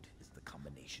loot is the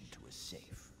combination to his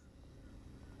safe.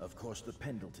 Of course, the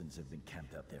Pendletons have been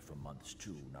camped out there for months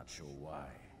too, not sure why.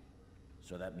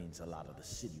 So that means a lot of the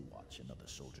City Watch and other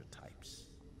soldier types.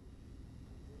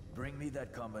 Bring me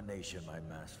that combination, my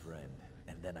masked friend,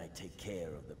 and then I take care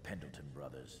of the Pendleton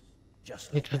brothers.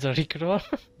 Just like It was a rickroll.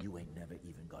 you ain't never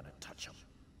even gonna touch them.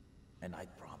 And I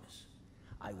promise,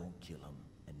 I won't kill them,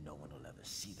 and no one will ever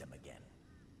see them again.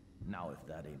 Now, if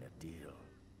that ain't a deal,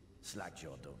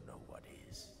 Slackjaw don't know what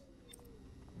is.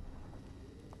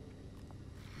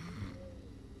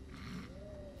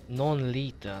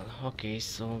 Non-lethal. Okay,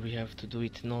 so we have to do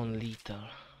it non-lethal.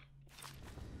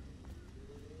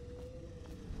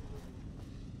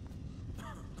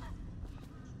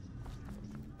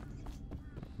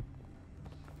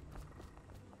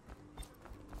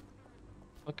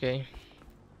 Okay.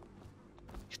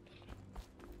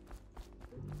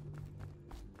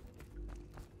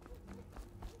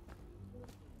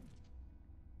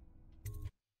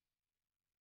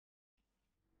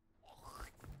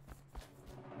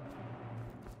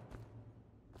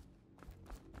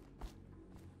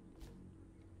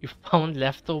 You found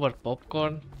leftover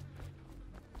popcorn?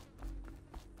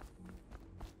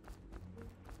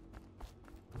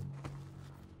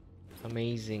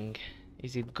 Amazing.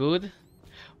 Is it good?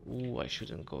 Ooh, I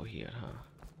shouldn't go here, huh?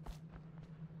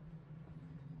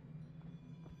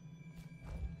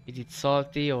 Is it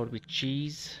salty or with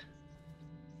cheese?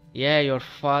 Yeah, you're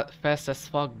fast as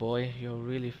fuck, boy. You're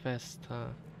really fast, huh?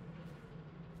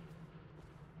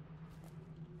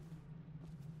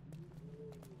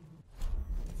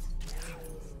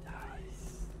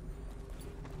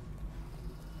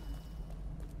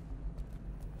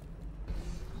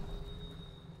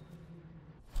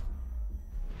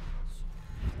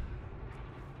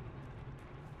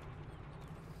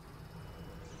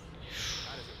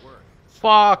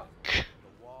 Fuck!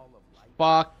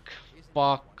 Fuck!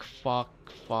 Fuck! Fuck!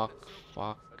 Fuck!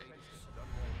 Fuck!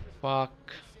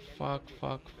 Fuck! Fuck!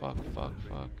 Fuck! Fuck! Fuck!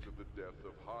 Fuck! To the death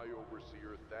of High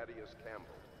Overseer Thaddeus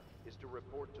Campbell is to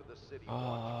report to the city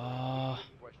How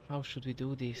should we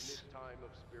do In this? this time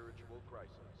of spiritual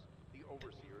crisis, the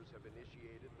overseers have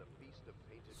initiated the Feast of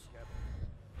Painted Kettles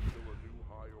until a new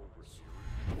High Overseer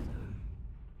is born.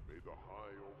 May the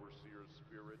High Overseer's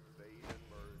spirit fade and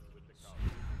merge with the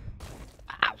cosmos.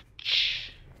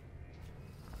 Ouch!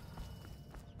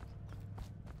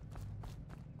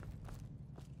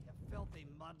 You filthy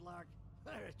mudlark.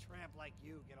 Let a tramp like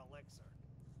you get elixir.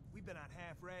 We've been on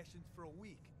half rations for a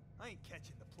week. I ain't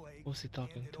catching the plague. Who's he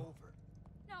talking Hand it to? over.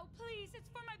 No, please, it's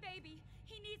for my baby.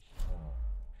 He needs.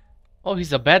 Oh,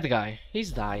 he's a bad guy.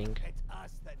 He's dying. It's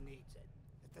us that needs it.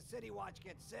 If the City Watch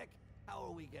gets sick, how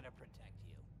are we gonna protect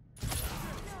you?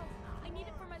 No, I need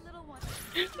it for my little one.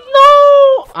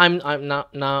 No! I'm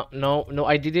not no,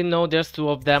 I didn't know there's two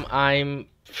of them. I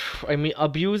mean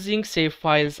abusing save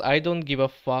files. I don't give a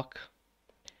fuck.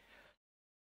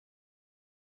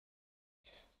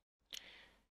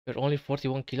 You're only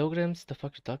 41 kilograms? The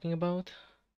fuck you talking about?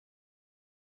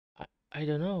 I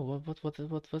don't know. What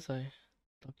was I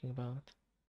talking about?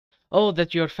 Oh,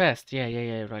 that you're fast. Yeah.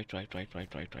 Right.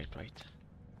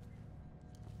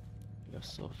 You're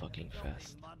so fucking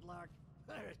fast. Mudlark.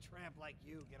 Let a tramp like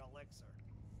you get elixir.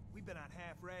 We've been on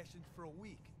half rations for a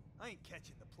week. I ain't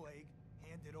catching the plague.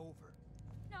 Hand it over.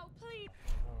 No, please.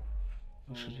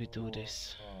 How should we do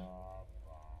this?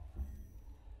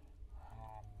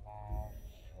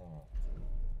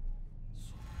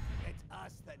 It's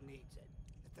us that needs it.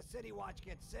 If the City Watch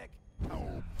gets sick,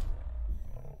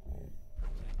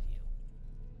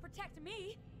 Protect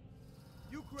me?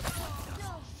 you could.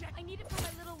 No, I need it for my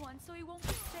little one so he won't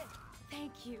get sick.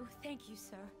 Thank you,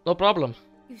 sir. No problem.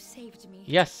 You saved me.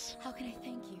 Yes. How can I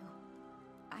thank you?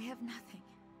 I have nothing.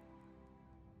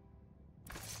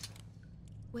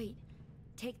 Wait,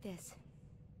 take this.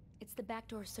 It's the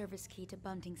backdoor service key to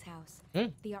Bunting's house,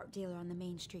 the art dealer on the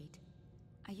main street.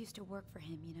 I used to work for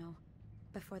him, you know,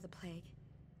 before the plague.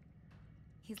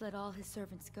 He's let all his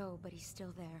servants go, but he's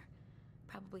still there.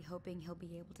 Probably hoping he'll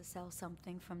be able to sell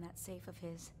something from that safe of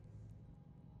his.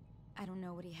 I don't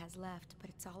know what he has left, but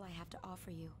it's all I have to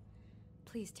offer you.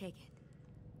 Please take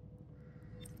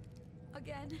it.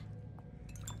 Again?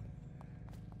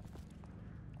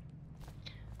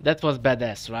 That was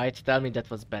badass, right? Tell me that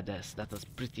was badass. That was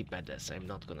pretty badass, I'm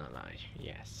not gonna lie.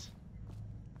 Yes.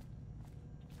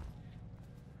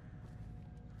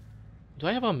 Do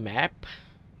I have a map?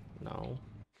 No.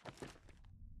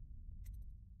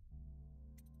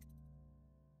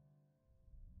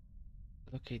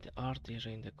 Locate the art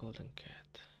dealer in the Golden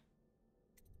Cat.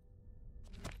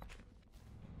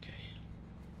 Okay.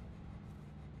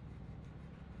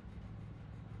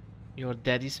 Your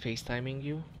daddy's FaceTiming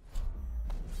you?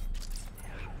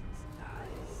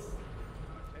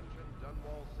 Attention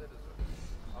Dunwall citizens.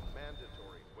 A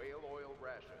mandatory whale oil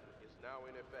ration is now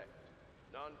in effect.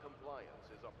 Non-compliance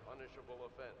is a punishable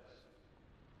offense.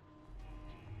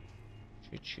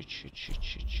 Shit.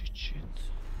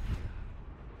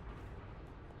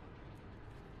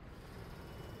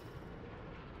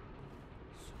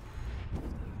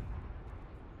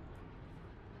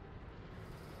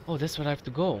 Oh, that's where I have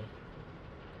to go.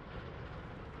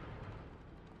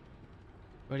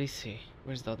 Where is he?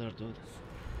 Where's the other dude?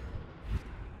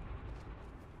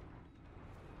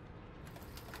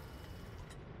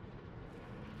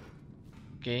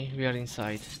 Okay, we are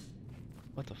inside.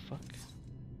 What the fuck?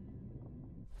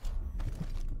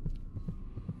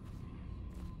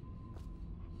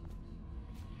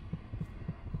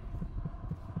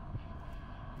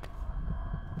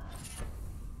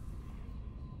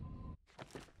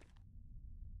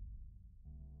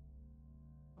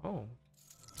 Oh,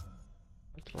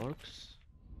 it works.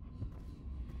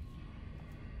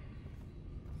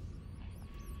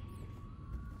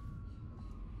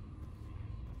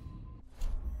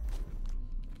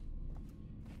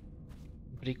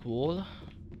 Brick wall.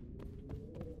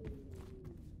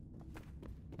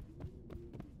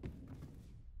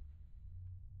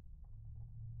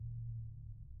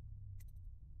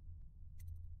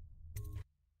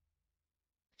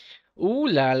 Ooh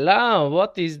la la,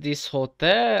 what is this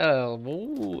hotel?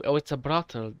 Ooh, oh, it's a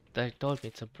brothel. They told me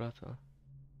it's a brothel.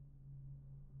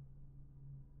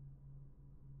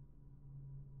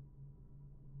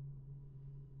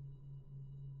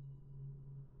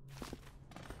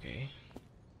 Okay.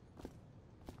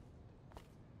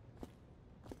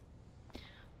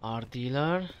 Art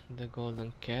dealer, the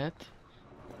Golden Cat.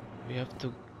 We have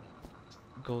to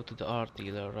go to the art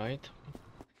dealer, right?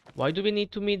 Why do we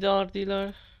need to meet the art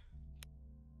dealer?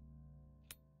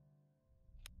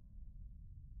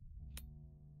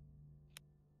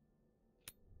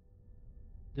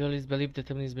 The earliest believe the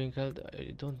temple is being held.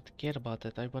 I don't care about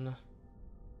that. I wanna.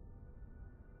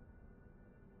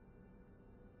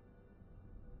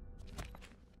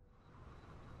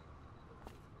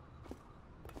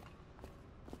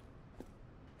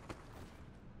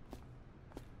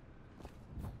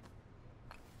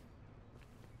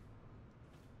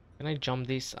 Can I jump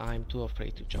this? I'm too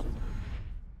afraid to jump.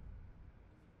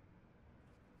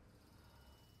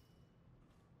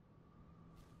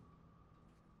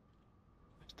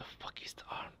 What the fuck is the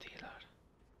art dealer?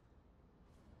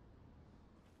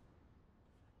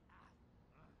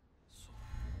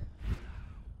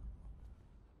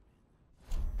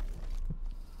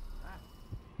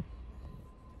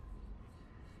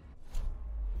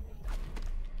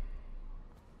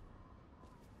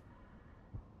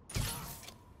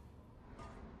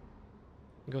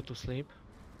 Go to sleep.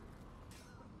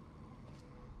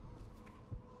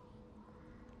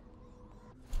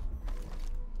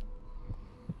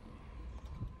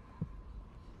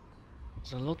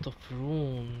 There's a lot of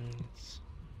runes.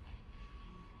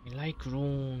 I like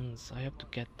runes. I have to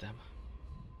get them.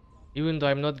 Even though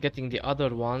I'm not getting the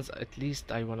other ones, at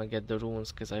least I wanna get the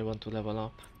runes because I want to level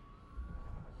up.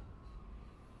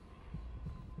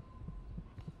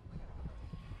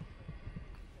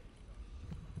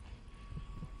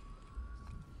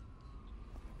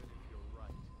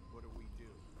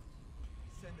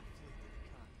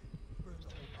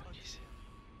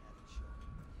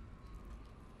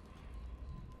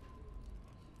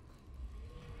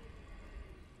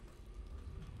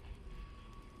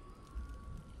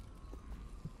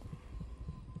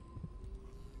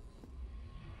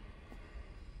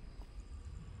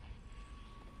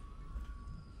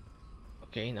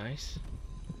 Okay, nice.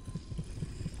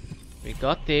 We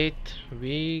got it.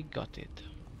 We got it.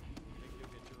 Think you'll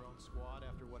get your own squad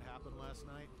after what happened last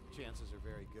night? Chances are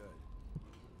very good.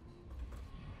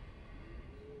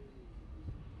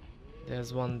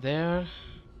 There's one there.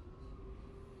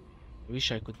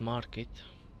 Wish I could mark it.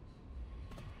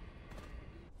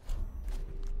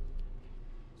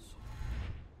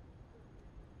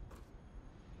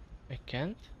 I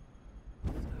can't?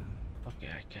 Okay,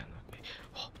 I can, okay.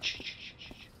 Oh,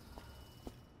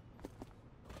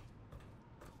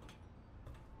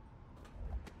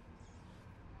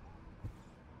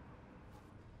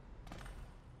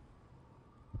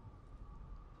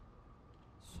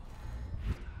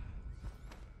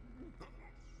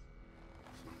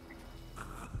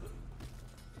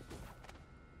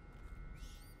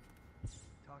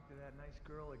 Talk to that nice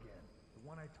girl again. The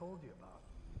one I told you about.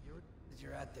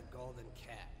 You're at the Golden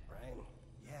Cat, right?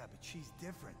 Yeah, but she's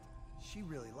different. She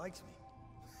really likes me.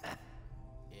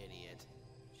 Idiot.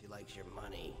 She likes your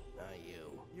money, not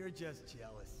you. You're just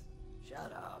jealous.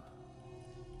 Shut up.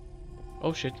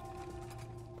 oh shit.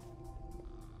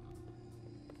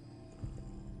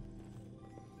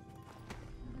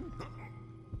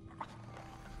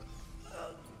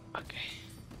 Okay.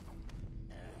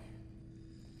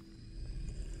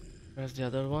 Where's the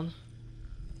other one?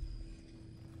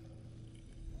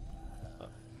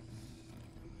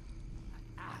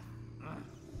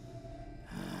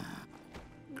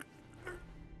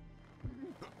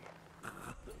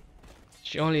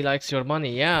 She only likes your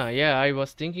money. Yeah, yeah, I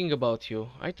was thinking about you.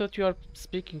 I thought you are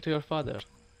speaking to your father.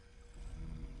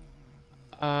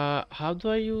 How do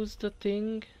I use the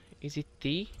thing? Is it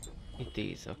T? It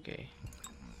is, okay.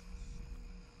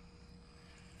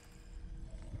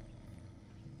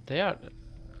 They are...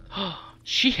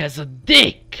 She has a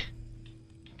dick!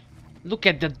 Look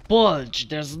at that bulge!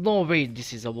 There's no way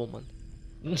this is a woman.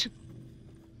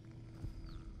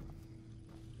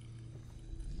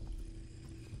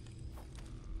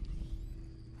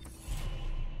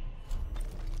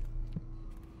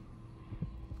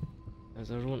 There's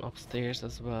a room upstairs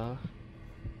as well.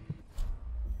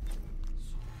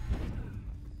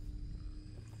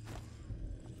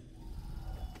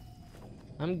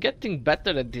 I'm getting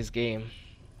better at this game.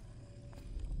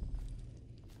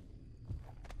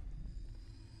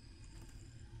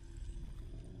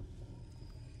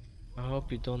 I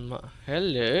hope you don't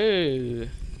Hello!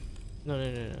 No,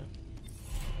 no, no, no.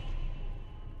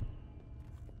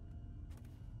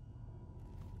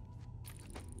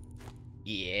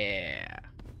 Yeah!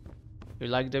 You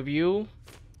like the view?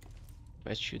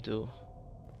 Bet you do.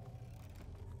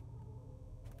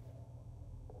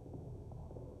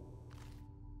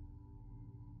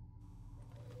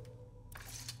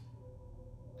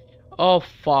 Oh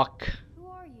fuck. Who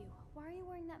are you? Why are you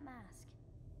wearing that mask?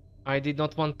 I did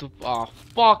not want to. Oh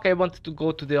fuck, I wanted to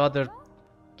go to the other.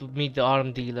 To meet the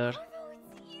arm dealer.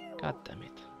 God damn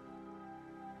it.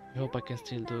 I hope I can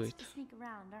still do it. To sneak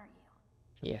around, aren't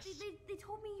you? Yes. They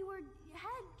told me you were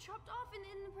head chopped off in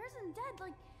the prison, dead,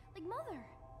 like Mother.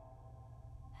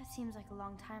 That seems like a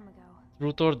long time ago.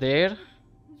 Truth or dare?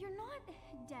 You're not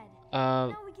dead. Now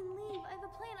we can leave. I have a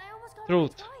plan. I almost got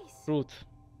Truth. it twice. Truth.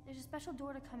 There's a special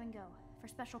door to come and go for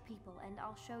special people, and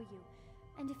I'll show you.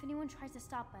 And if anyone tries to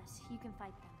stop us, you can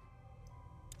fight them.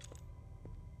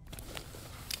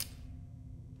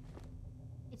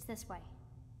 It's this way.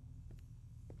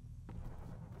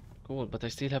 Cool, but I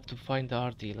still have to find the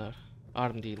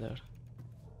arm dealer.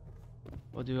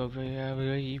 What do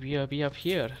we have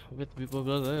here? We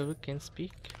can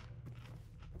speak.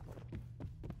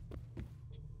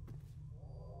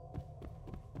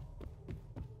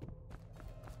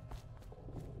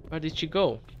 Where did she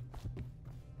go?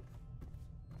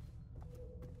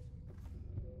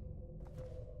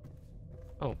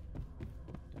 Oh,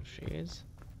 there she is.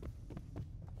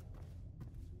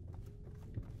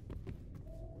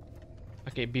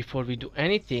 Okay, before we do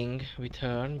anything with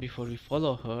her, before we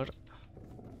follow her.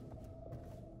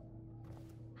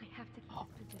 I have to keep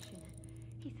this position.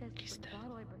 He says to bring a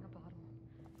bottle, I bring a bottle.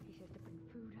 He says to bring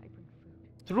food, I bring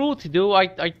food. Truth, dude,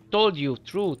 I told you,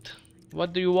 truth.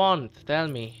 What do you want? Tell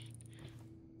me.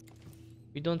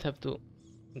 We don't have to...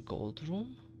 Gold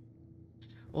room?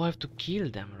 Oh, I have to kill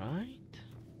them, right?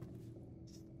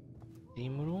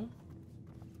 Steam room?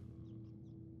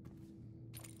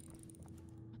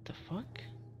 What the fuck?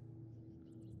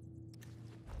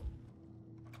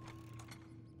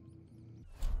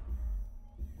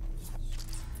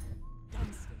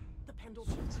 Dunstan, the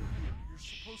Pendletons are here. You're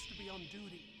supposed to be on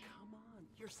duty. Come on,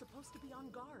 you're supposed to be on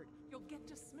guard. You'll get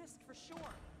dismissed for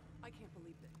sure. I can't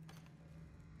believe that.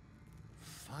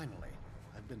 Finally.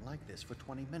 I've been like this for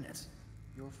 20 minutes.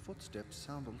 Your footsteps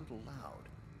sound a little loud.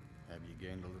 Have you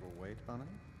gained a little weight, Honey?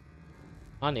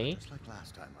 Honey? Just like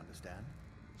last time, understand?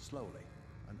 Slowly,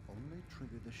 and only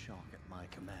trigger the shock at my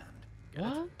command. Get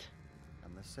What? it?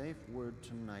 And the safe word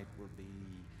tonight will be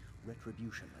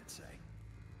retribution, let's say.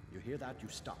 You hear that? You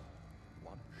stop.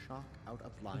 One shot out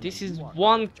of line. This and is you are out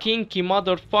one of job. kinky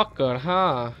motherfucker,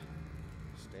 huh?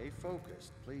 Stay focused.